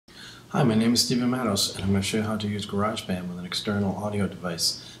Hi, my name is Steven Matos, and I'm going to show you how to use GarageBand with an external audio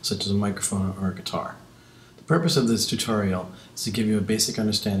device, such as a microphone or a guitar. The purpose of this tutorial is to give you a basic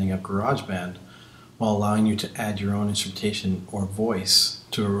understanding of GarageBand while allowing you to add your own instrumentation or voice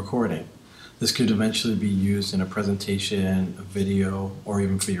to a recording. This could eventually be used in a presentation, a video, or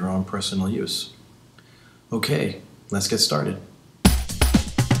even for your own personal use. Okay, let's get started.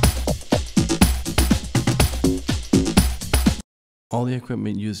 All the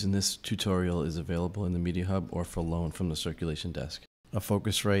equipment used in this tutorial is available in the MediaHub or for loan from the circulation desk. A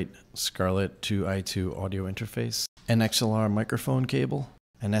Focusrite Scarlett 2i2 audio interface, an XLR microphone cable,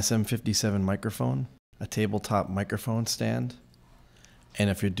 an SM57 microphone, a tabletop microphone stand, and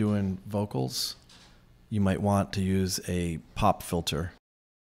if you're doing vocals, you might want to use a pop filter,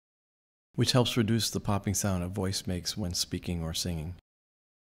 which helps reduce the popping sound a voice makes when speaking or singing.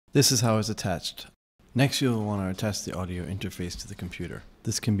 This is how it's attached. Next, you'll want to attach the audio interface to the computer.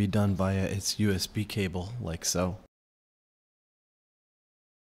 This can be done via its USB cable, like so.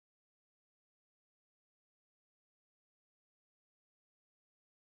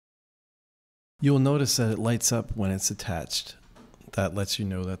 You'll notice that it lights up when it's attached. That lets you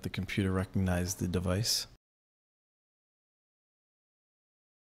know that the computer recognized the device.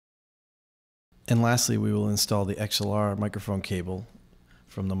 And lastly, we will install the XLR microphone cable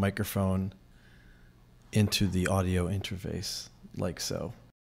from the microphone into the audio interface, like so.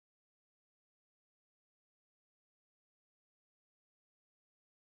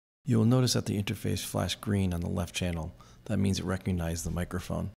 You will notice that the interface flashed green on the left channel. That means it recognized the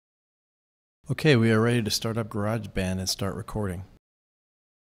microphone. Okay, we are ready to start up GarageBand and start recording.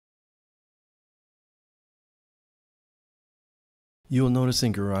 You will notice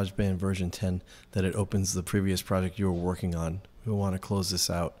in GarageBand version 10 that it opens the previous project you were working on. We will want to close this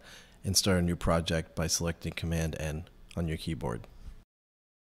out and start a new project by selecting Command N on your keyboard.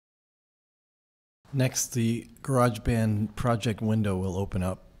 Next, the GarageBand project window will open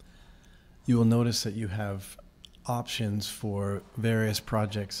up. You will notice that you have options for various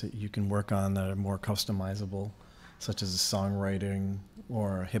projects that you can work on that are more customizable, such as a songwriting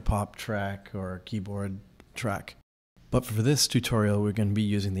or a hip-hop track or a keyboard track. But for this tutorial, we're going to be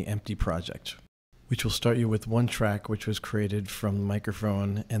using the empty project, which will start you with one track which was created from the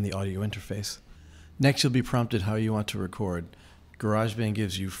microphone and the audio interface. Next, you'll be prompted how you want to record. GarageBand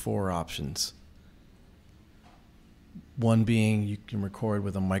gives you 4 options. One being you can record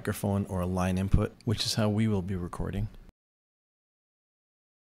with a microphone or a line input, which is how we will be recording.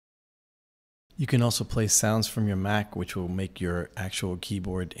 You can also play sounds from your Mac, which will make your actual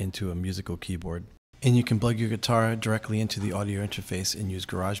keyboard into a musical keyboard. And you can plug your guitar directly into the audio interface and use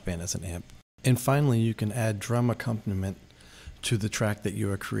GarageBand as an amp. And finally, you can add drum accompaniment to the track that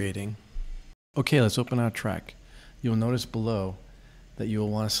you are creating. Okay, let's open our track. You'll notice below that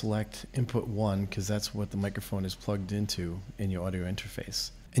you'll want to select input 1 because that's what the microphone is plugged into in your audio interface.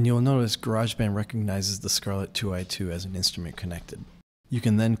 And you'll notice GarageBand recognizes the Scarlett 2i2 as an instrument connected. You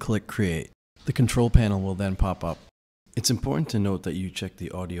can then click Create. The control panel will then pop up. It's important to note that you check the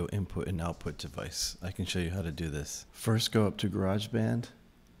audio input and output device. I can show you how to do this. First, go up to GarageBand,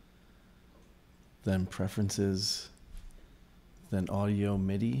 then Preferences, then Audio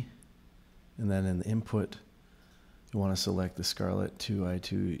MIDI, and then in the input, you want to select the Scarlett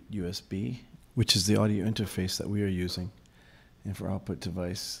 2i2 USB, which is the audio interface that we are using. And for output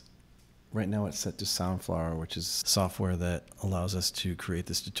device, right now it's set to Soundflower, which is software that allows us to create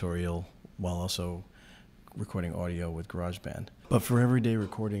this tutorial while also recording audio with GarageBand. But for everyday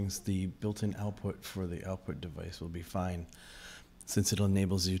recordings, the built-in output for the output device will be fine, since it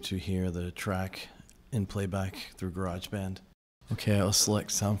enables you to hear the track in playback through GarageBand. Okay, I'll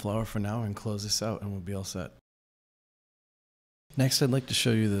select Soundflower for now and close this out and we'll be all set. Next, I'd like to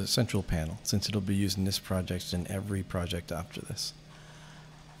show you the central panel, since it'll be used in this project and every project after this.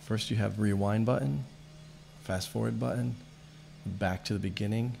 First, you have Rewind button, Fast Forward button, Back to the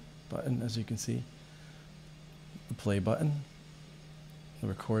Beginning button, as you can see, the Play button, the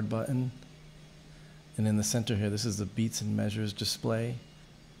Record button, and in the center here, this is the beats and measures display.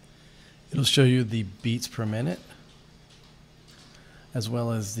 It'll show you the beats per minute, as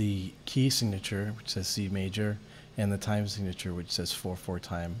well as the key signature, which says C major, and the time signature, which says 4/4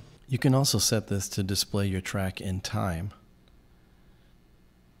 time. You can also set this to display your track in time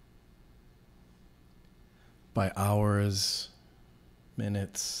by hours,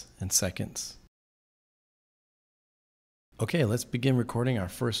 minutes, and seconds. Okay, let's begin recording our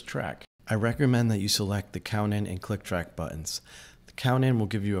first track. I recommend that you select the count in and click track buttons. The count in will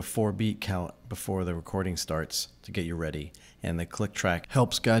give you a 4-beat count before the recording starts to get you ready, and the click track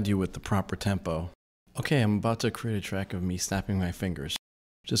helps guide you with the proper tempo. Okay, I'm about to create a track of me snapping my fingers.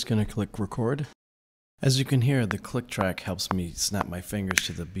 Just going to click record. As you can hear, the click track helps me snap my fingers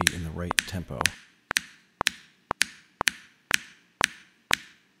to the beat in the right tempo.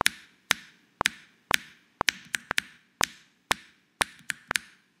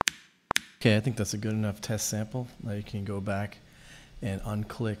 Okay, I think that's a good enough test sample. Now you can go back and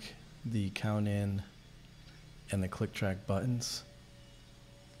unclick the count in and the click track buttons.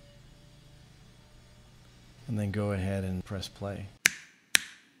 And then go ahead and press play.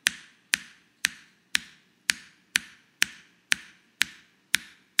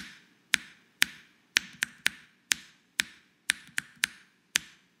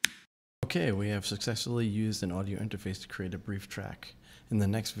 Okay, we have successfully used an audio interface to create a brief track. In the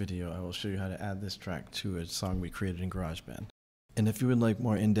next video, I will show you how to add this track to a song we created in GarageBand. And if you would like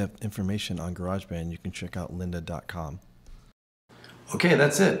more in-depth information on GarageBand, you can check out lynda.com. Okay,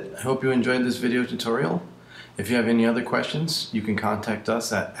 that's it. I hope you enjoyed this video tutorial. If you have any other questions, you can contact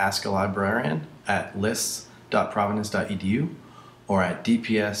us at askalibrarian@lists.providence.edu or at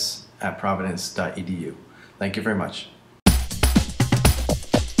dps@providence.edu. Thank you very much.